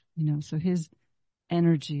logos, so his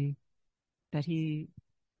energy that he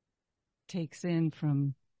takes in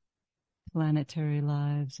from planetary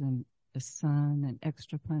lives and the sun and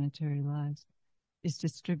extraplanetary lives is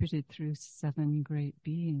distributed through 7 great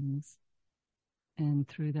beings. And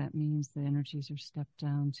through that means the energies are stepped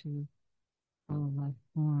down to all life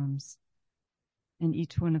forms. And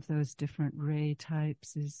each one of those different ray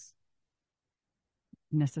types is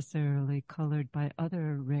necessarily colored by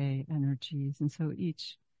other ray energies. And so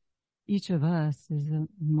each of us is a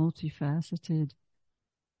multifaceted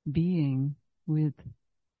being with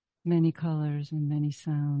many colors and many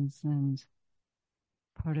sounds, and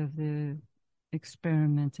part of the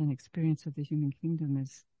experiment and experience of the human kingdom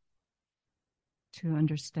is to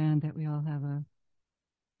understand that we all have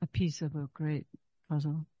a piece of a great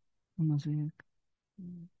puzzle, a mosaic.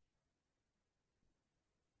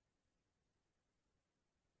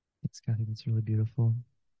 Thanks, Kathy. That's really beautiful.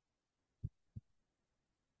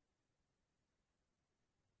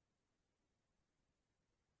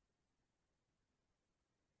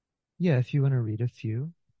 Yeah, if you want to read a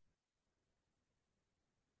few.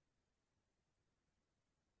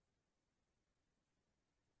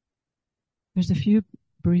 There's a few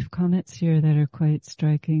brief comments here that are quite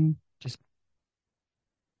striking. Just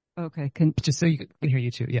so you can hear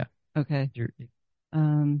you too. Yeah. Okay.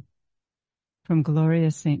 From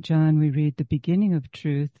Gloria St. John, we read, the beginning of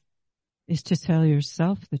truth is to tell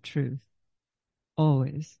yourself the truth.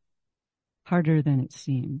 Always. Harder than it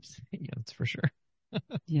seems. Yeah, that's for sure.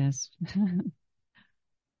 Yes.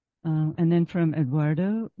 And then from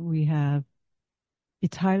Eduardo, we have,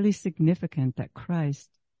 it's highly significant that Christ,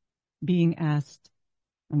 being asked,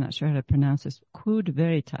 I'm not sure how to pronounce this, quod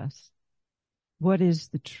veritas, what is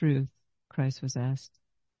the truth? Christ was asked,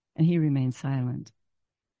 and he remained silent.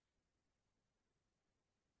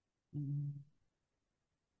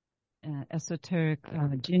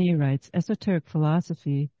 Ginny writes, esoteric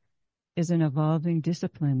philosophy is an evolving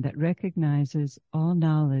discipline that recognizes all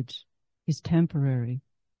knowledge is temporary.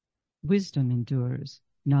 Wisdom endures.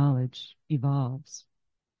 Knowledge evolves.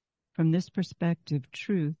 From this perspective,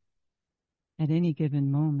 truth, at any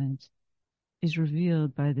given moment, is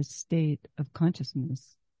revealed by the state of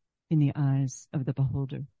consciousness in the eyes of the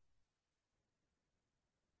beholder.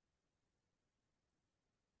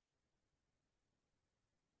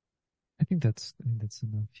 I think that's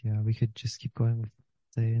enough. Yeah, we could just keep going with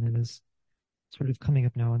today, and it is sort of coming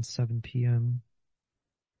up now on 7 p.m.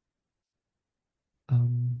 I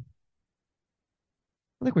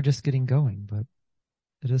think we're just getting going, but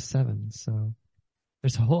it is 7, so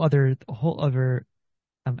there's a whole other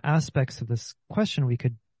aspects of this question we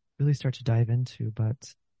could really start to dive into,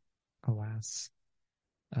 but alas,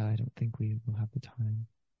 I don't think we will have the time.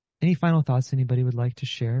 Any final thoughts anybody would like to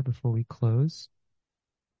share before we close?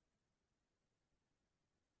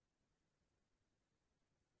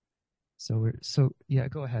 Yeah,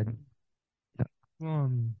 go ahead. Yeah.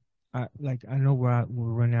 I know we're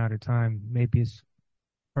running out of time. Maybe it's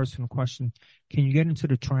a personal question. Can you get into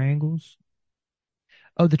the triangles?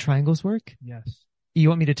 Oh, the triangles work? Yes. You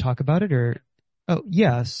want me to talk about it, or? Oh,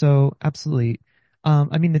 yeah. So absolutely.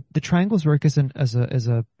 I mean, the triangles work as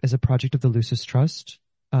a project of the Lucis Trust.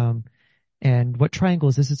 And what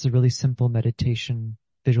triangles is? It's a really simple meditation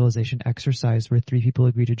visualization exercise where 3 people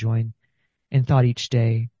agree to join in thought each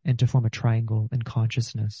day and to form a triangle in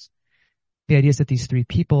consciousness. The idea is that these 3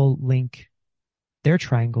 people link their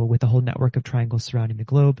triangle with a whole network of triangles surrounding the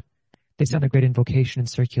globe. They sound a great invocation and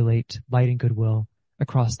circulate light and goodwill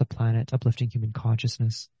across the planet, uplifting human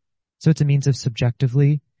consciousness. So it's a means of subjective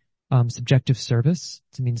service.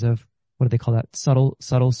 It's a means of, what do they call that?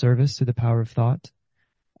 Subtle service through the power of thought.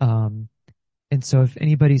 And so if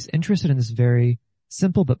anybody's interested in this very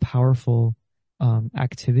simple but powerful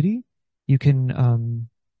activity, you can,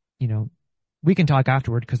 we can talk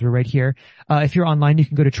afterward because we're right here. If you're online, you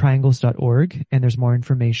can go to triangles.org and there's more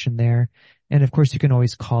information there. And of course, you can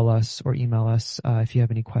always call us or email us if you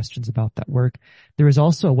have any questions about that work. There is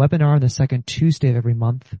also a webinar on the second Tuesday of every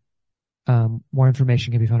month. More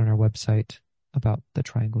information can be found on our website about the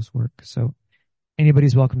triangles work. So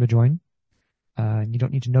anybody's welcome to join. And you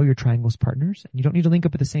don't need to know your triangles partners, and you don't need to link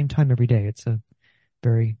up at the same time every day. It's a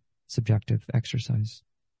very subjective exercise.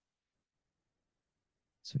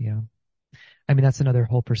 So yeah. I mean, that's another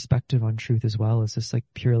whole perspective on truth as well. Is this like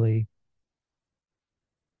purely,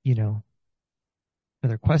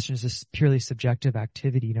 another question, is this purely subjective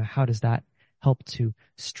activity? How does that help to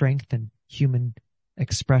strengthen human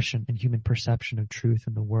expression and human perception of truth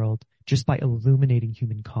in the world? Just by illuminating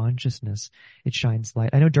human consciousness, it shines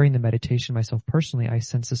light. I know during the meditation myself personally, I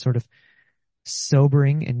sense a sort of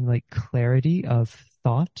sobering and like clarity of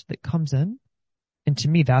thought that comes in. And to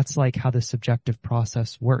me, that's like how the subjective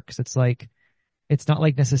process works. It's like, it's not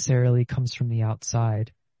like necessarily comes from the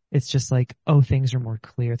outside. It's just like, oh, things are more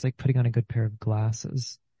clear. It's like putting on a good pair of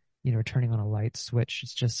glasses, turning on a light switch.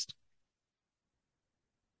 It's just,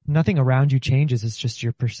 nothing around you changes. It's just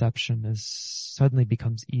your perception suddenly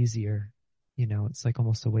becomes easier. It's like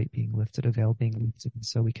almost a weight being lifted, a veil being lifted. And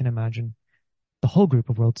so we can imagine the whole group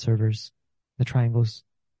of world servers, the triangles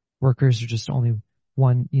workers are just only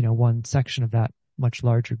one section of that much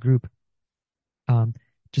larger group.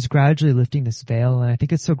 Just gradually lifting this veil. And I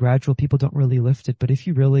think it's so gradual, people don't really lift it. But if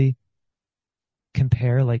you really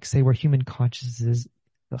compare, like say where human consciousness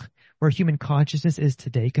is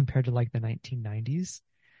today compared to like the 1990s,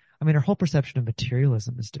 I mean, our whole perception of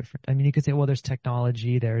materialism is different. I mean, you could say, well, there's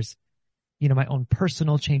technology, there's, my own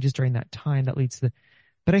personal changes during that time that leads to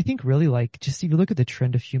but I think really like, just if you look at the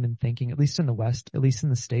trend of human thinking, at least in the West, at least in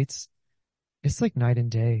the States, it's like night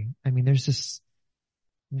and day. I mean, there's just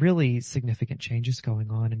really significant changes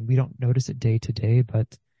going on and we don't notice it day to day,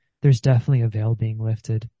 but there's definitely a veil being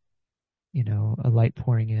lifted, a light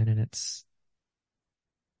pouring in and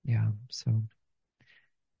so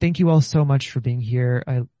thank you all so much for being here.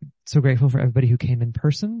 I'm so grateful for everybody who came in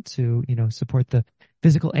person to, support the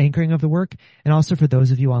physical anchoring of the work. And also for those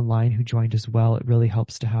of you online who joined as well. It really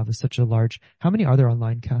helps to have such a large, how many are there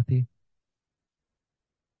online, Kathy?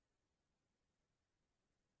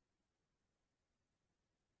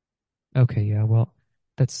 Okay. Yeah. Well,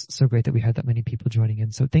 that's so great that we had that many people joining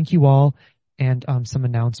in. So thank you all. And, some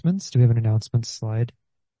announcements. Do we have an announcement slide?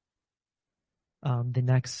 The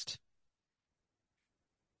next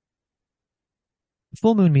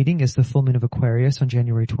full moon meeting is the full moon of Aquarius on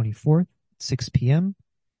January 24th, 6 p.m.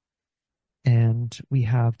 And we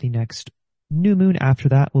have the next new moon after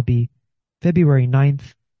that will be February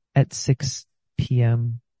 9th at 6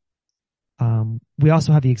 p.m. We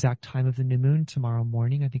also have the exact time of the new moon tomorrow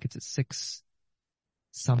morning. I think it's at 6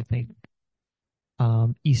 something,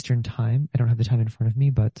 Eastern time. I don't have the time in front of me,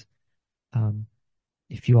 but,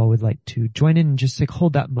 if you all would like to join in and just like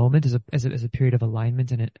hold that moment as a period of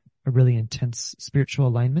alignment and a really intense spiritual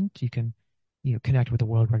alignment, you can, connect with the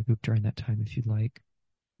worldwide group during that time if you'd like.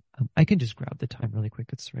 I can just grab the time really quick.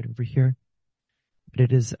 It's right over here, but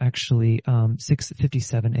it is actually,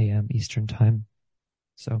 6:57 a.m. Eastern time.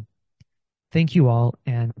 So thank you all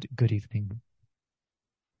and good evening.